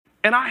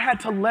And I had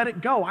to let it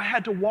go. I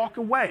had to walk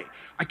away.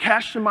 I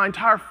cashed in my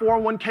entire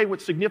 401k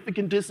with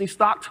significant Disney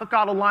stock, took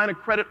out a line of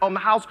credit on the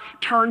house,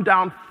 turned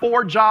down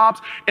 4 jobs,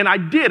 and I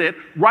did it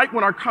right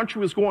when our country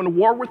was going to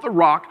war with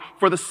Iraq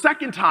for the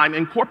second time,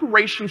 and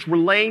corporations were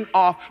laying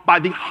off by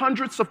the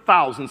hundreds of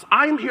thousands.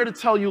 I am here to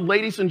tell you,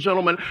 ladies and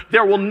gentlemen,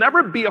 there will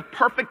never be a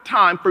perfect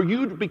time for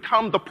you to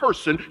become the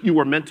person you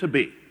were meant to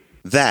be.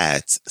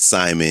 That's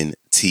Simon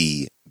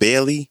T.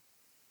 Bailey,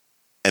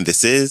 and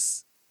this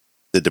is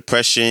the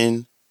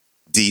Depression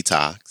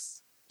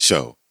Detox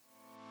Show.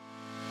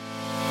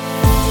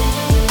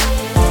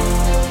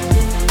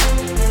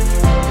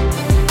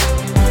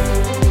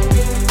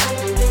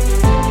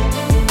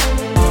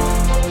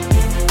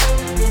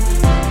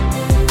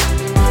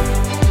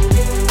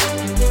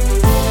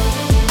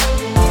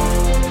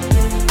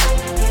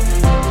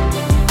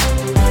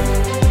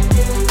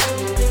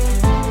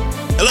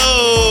 Hello,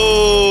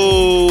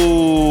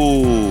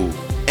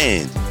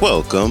 and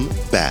welcome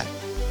back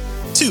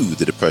to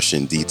the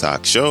Depression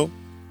Detox Show,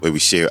 where we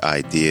share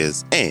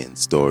ideas and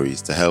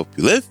stories to help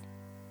you live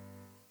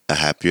a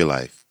happier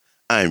life.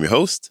 I am your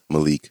host,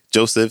 Malik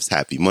Josephs.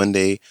 Happy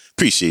Monday.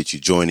 Appreciate you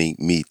joining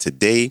me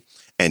today.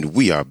 And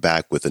we are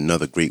back with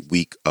another great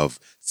week of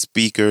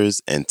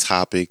speakers and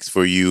topics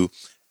for you.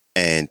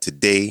 And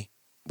today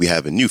we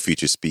have a new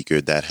featured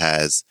speaker that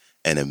has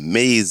an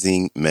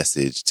amazing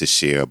message to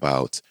share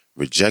about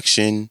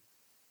rejection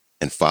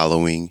and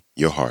following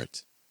your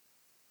heart.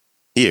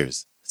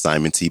 Here's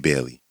Simon T.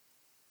 Bailey.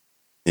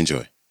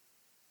 Enjoy.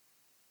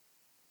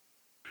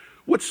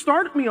 What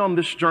started me on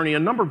this journey a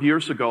number of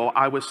years ago,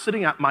 I was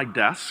sitting at my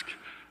desk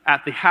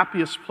at the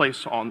happiest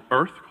place on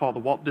earth called the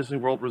Walt Disney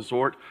World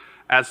Resort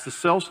as the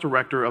sales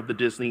director of the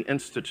Disney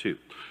Institute.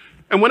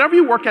 And whenever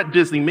you work at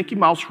Disney, Mickey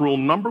Mouse rule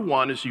number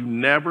 1 is you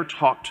never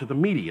talk to the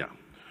media.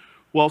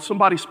 Well,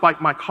 somebody spiked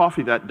my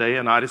coffee that day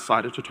and I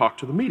decided to talk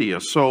to the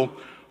media. So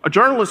a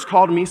journalist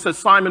called me and said,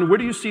 Simon, where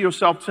do you see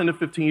yourself 10 to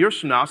 15 years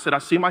from now? I said, I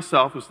see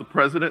myself as the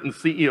president and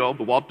CEO of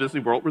the Walt Disney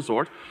World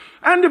Resort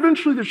and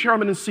eventually the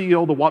chairman and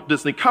CEO of the Walt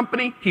Disney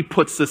Company. He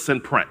puts this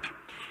in print.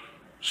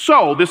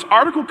 So this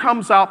article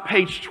comes out,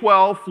 page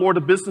 12,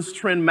 Florida Business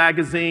Trend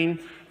magazine,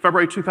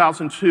 February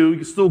 2002. You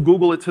can still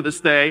Google it to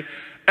this day.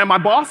 And my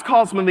boss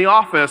calls me in the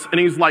office and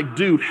he's like,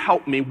 dude,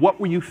 help me.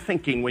 What were you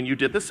thinking when you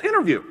did this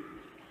interview?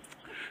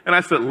 And I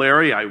said,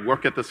 Larry, I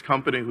work at this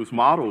company whose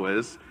motto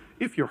is,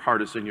 if your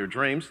heart is in your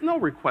dreams, no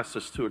request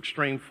is too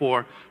extreme,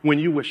 for when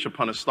you wish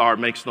upon a star, it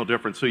makes no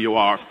difference who you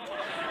are.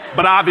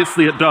 But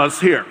obviously it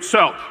does here.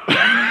 So,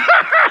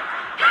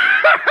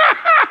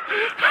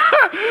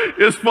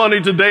 it's funny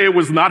today, it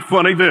was not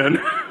funny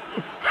then.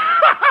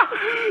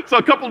 So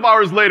a couple of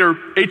hours later,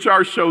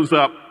 HR shows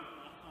up,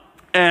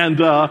 and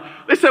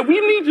they said, we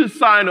need you to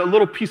sign a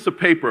little piece of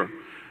paper.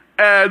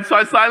 And so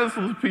I signed this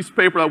little piece of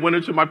paper, I went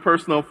into my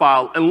personal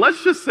file, and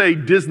let's just say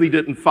Disney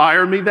didn't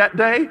fire me that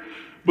day.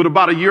 But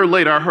about a year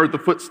later, I heard the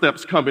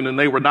footsteps coming and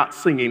they were not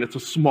singing, It's a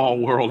Small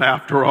World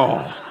After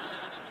All.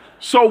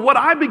 So what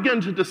I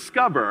began to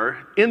discover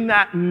in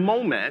that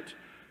moment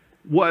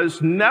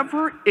was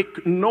never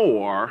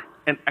ignore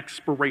an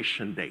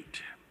expiration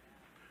date.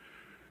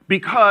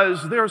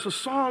 Because there's a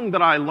song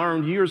that I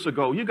learned years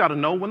ago. You got to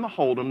know when to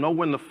hold 'em, know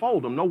when to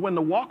fold 'em, know when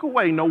to walk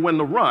away, know when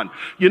to run.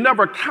 You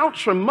never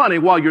count your money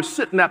while you're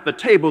sitting at the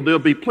table. There'll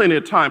be plenty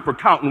of time for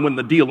counting when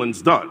the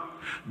dealing's done.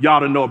 You ought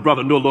to know a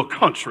brother, know a little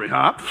country,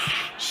 huh?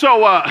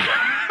 So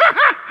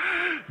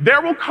there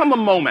will come a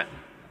moment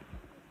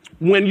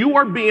when you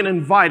are being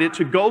invited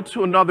to go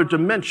to another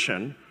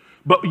dimension,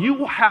 but you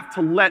will have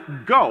to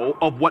let go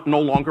of what no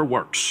longer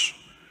works.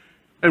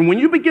 And when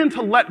you begin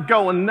to let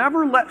go and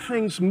never let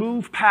things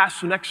move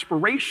past an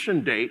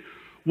expiration date,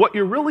 what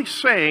you're really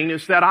saying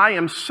is that I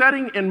am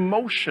setting in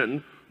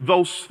motion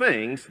those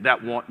things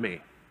that want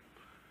me.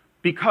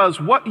 Because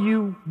what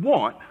you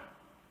want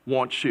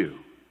wants you.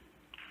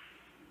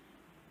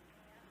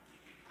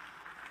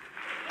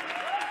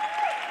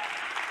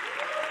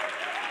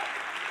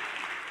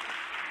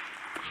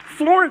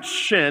 Florence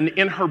Shinn,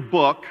 in her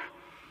book,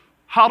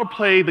 How to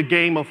Play the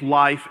Game of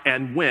Life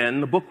and Win,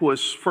 the book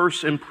was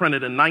first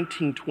imprinted in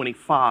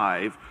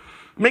 1925,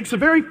 makes a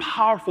very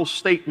powerful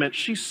statement.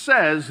 She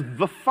says,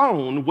 the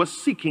phone was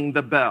seeking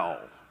the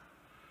bell.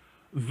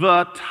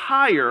 The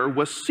tire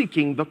was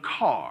seeking the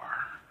car.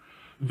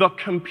 The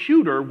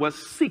computer was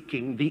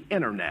seeking the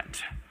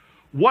internet.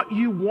 What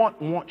you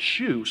want wants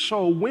you.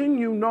 So when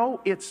you know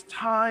it's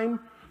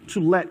time to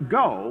let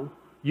go,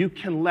 you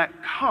can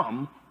let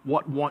come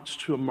what wants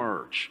to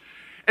emerge.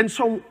 And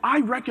so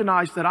I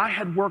recognized that I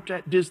had worked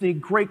at Disney,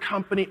 great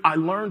company, I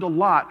learned a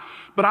lot,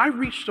 but I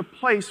reached a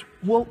place,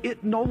 well,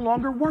 it no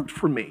longer worked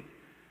for me.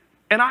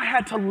 And I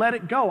had to let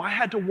it go. I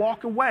had to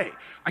walk away.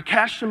 I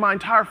cashed in my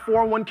entire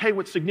 401k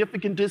with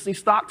significant Disney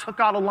stock,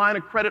 took out a line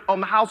of credit on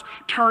the house,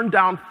 turned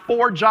down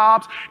 4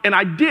 jobs, and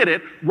I did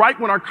it right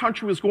when our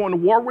country was going to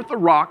war with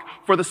Iraq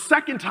for the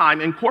second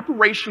time, and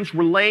corporations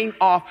were laying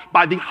off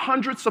by the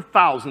hundreds of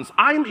thousands.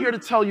 I am here to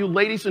tell you,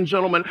 ladies and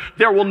gentlemen,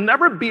 there will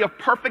never be a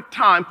perfect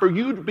time for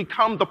you to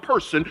become the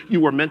person you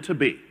were meant to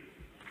be.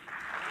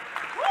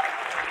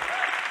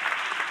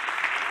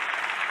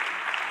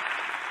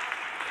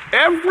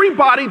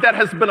 Everybody that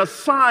has been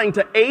assigned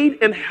to aid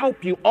and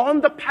help you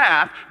on the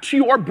path to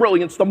your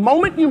brilliance, the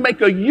moment you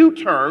make a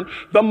U-turn,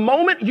 the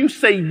moment you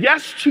say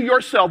yes to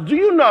yourself, do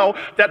you know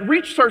that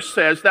research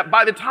says that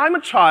by the time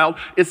a child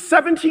is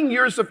 17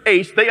 years of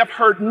age, they have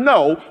heard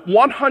no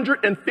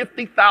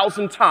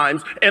 150,000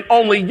 times and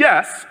only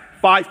yes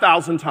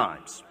 5,000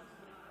 times.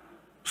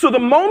 So the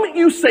moment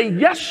you say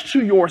yes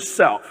to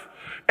yourself,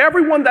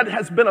 everyone that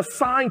has been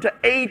assigned to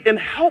aid and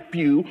help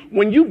you,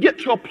 when you get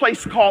to a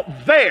place called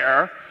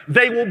there,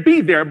 they will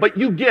be there, but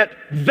you get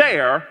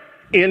there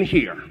in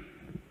here.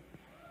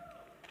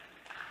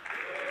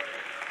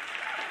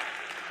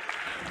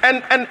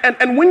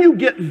 And when you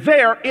get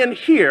there in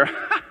here,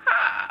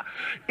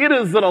 it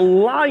is an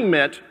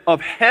alignment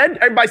of head,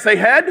 everybody say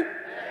head,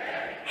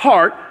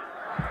 heart,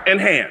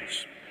 and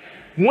hands.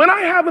 When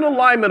I have an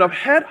alignment of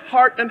head,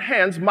 heart, and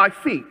hands, my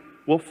feet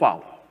will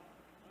follow.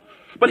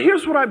 But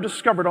here's what I've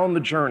discovered on the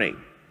journey.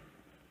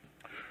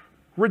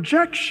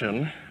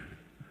 Rejection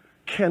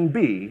can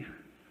be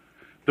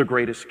the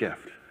greatest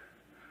gift.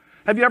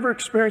 Have you ever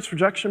experienced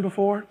rejection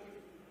before?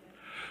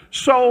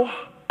 So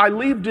I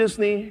leave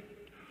Disney,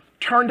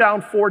 turn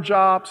down 4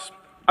 jobs.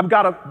 I've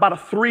got about a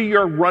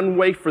 3-year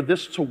runway for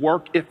this to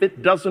work. If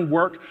it doesn't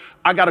work,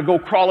 I got to go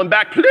crawling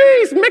back.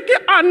 Please, Mickey,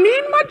 I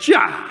need my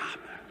job.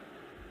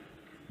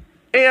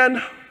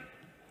 And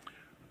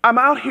I'm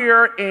out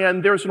here,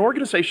 and there's an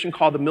organization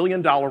called the $1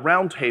 Million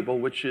Roundtable,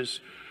 which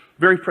is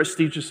very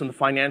prestigious in the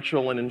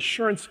financial and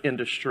insurance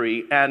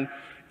industry. And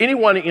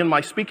anyone in my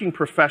speaking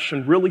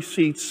profession really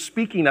sees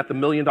speaking at the $1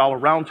 Million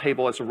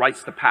Roundtable as a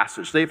rites of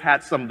passage. They've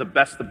had some of the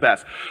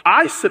best.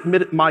 I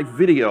submitted my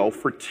video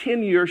for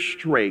 10 years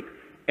straight,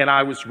 and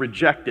I was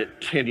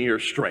rejected 10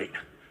 years straight.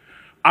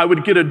 I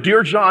would get a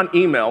Dear John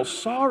email,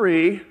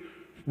 sorry,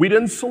 we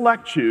didn't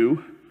select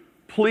you.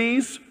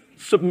 Please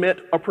submit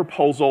a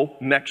proposal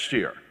next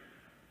year.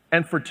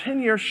 And for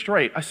 10 years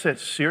straight, I said,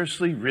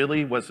 seriously,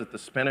 really? Was it the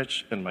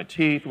spinach in my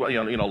teeth? Well,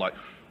 like,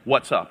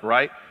 what's up,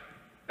 right?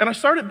 And I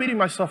started beating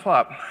myself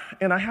up.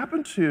 And I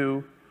happened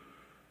to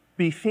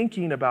be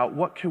thinking about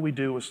what could we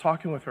do, was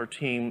talking with our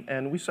team,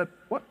 and we said,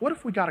 what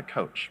if we got a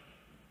coach?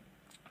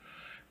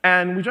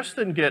 And we just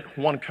didn't get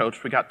one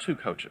coach, we got 2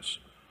 coaches.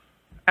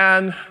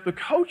 And the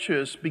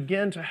coaches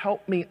began to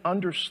help me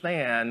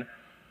understand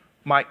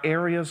my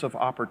areas of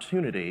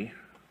opportunity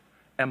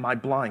and my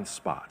blind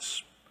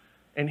spots.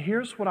 And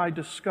here's what I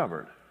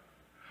discovered.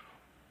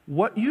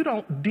 What you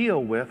don't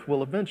deal with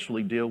will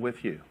eventually deal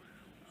with you.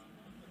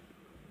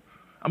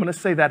 I'm going to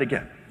say that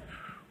again.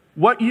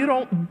 What you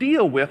don't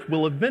deal with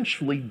will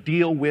eventually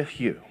deal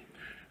with you.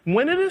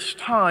 When it is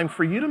time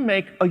for you to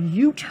make a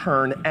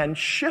U-turn and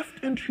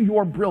shift into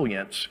your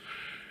brilliance,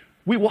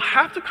 we will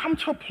have to come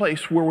to a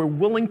place where we're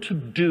willing to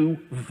do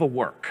the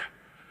work.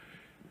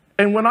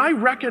 And when I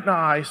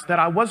recognized that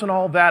I wasn't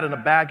all that in a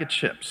bag of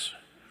chips,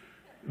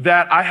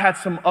 that I had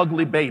some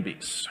ugly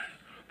babies,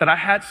 that I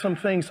had some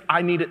things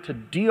I needed to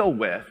deal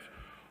with,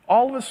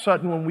 all of a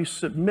sudden when we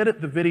submitted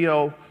the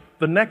video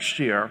the next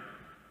year,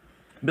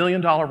 $1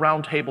 Million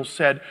Roundtable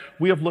said,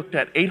 we have looked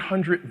at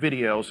 800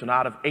 videos, and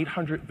out of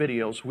 800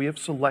 videos, we have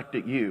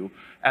selected you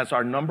as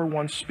our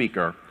 #1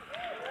 speaker.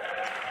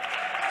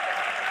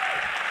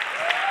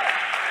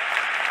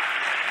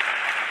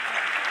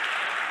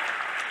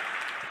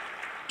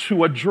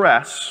 To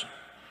address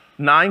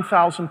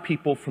 9,000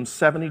 people from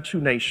 72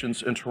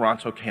 nations in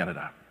Toronto,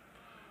 Canada.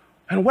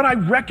 And what I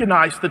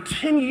recognized, the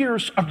 10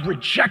 years of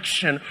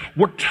rejection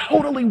were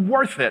totally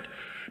worth it,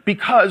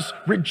 because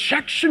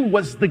rejection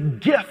was the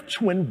gift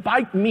to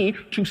invite me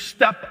to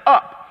step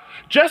up.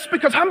 Just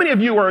because, how many of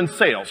you are in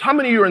sales? How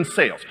many of you are in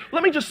sales?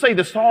 Let me just say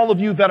this to all of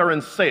you that are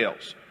in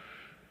sales.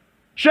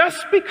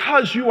 Just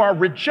because you are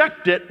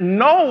rejected,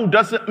 no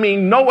doesn't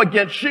mean no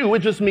against you. It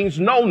just means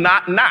no,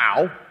 not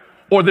now,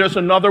 or there's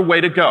another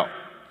way to go.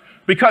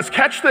 Because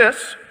catch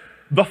this,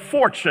 the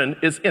fortune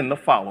is in the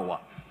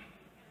follow-up.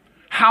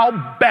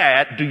 How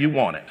bad do you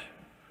want it?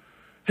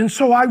 And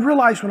so I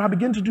realized when I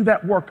begin to do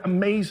that work,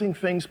 amazing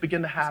things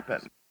begin to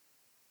happen.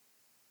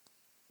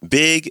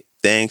 Big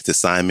thanks to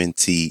Simon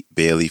T.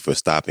 Bailey for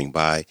stopping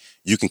by.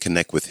 You can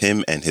connect with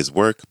him and his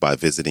work by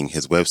visiting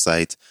his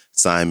website,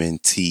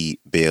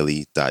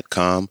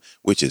 simontbailey.com,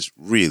 which is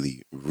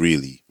really,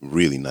 really,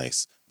 really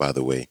nice, by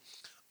the way.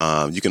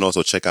 You can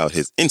also check out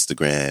his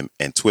Instagram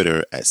and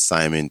Twitter at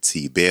Simon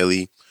T.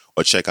 Bailey,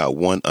 or check out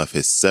one of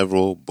his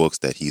several books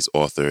that he's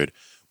authored,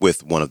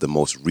 with one of the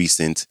most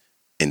recent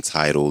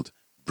entitled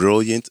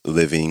Brilliant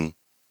Living,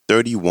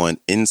 31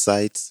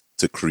 Insights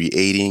to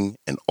Creating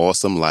an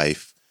Awesome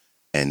Life.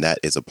 And that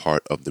is a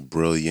part of the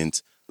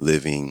Brilliant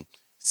Living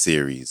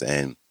series.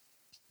 And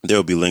there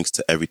will be links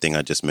to everything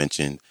I just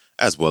mentioned,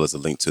 as well as a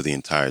link to the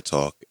entire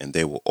talk. And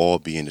they will all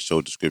be in the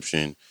show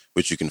description,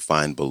 which you can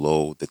find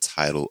below the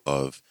title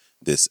of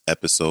this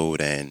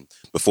episode. And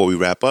before we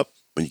wrap up,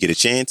 when you get a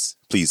chance,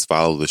 please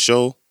follow the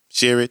show,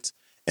 share it,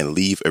 and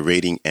leave a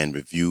rating and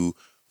review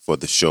for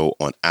the show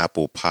on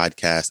Apple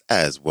Podcasts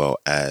as well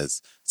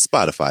as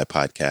Spotify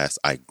Podcasts.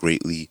 I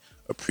greatly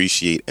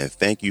appreciate and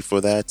thank you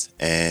for that.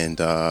 And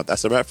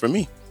that's a wrap for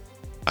me.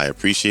 I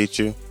appreciate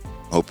you.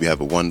 I hope you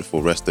have a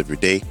wonderful rest of your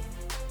day,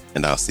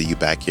 and I'll see you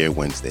back here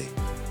Wednesday.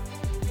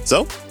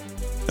 So,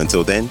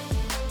 until then,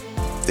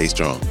 stay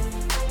strong.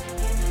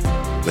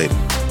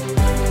 Later.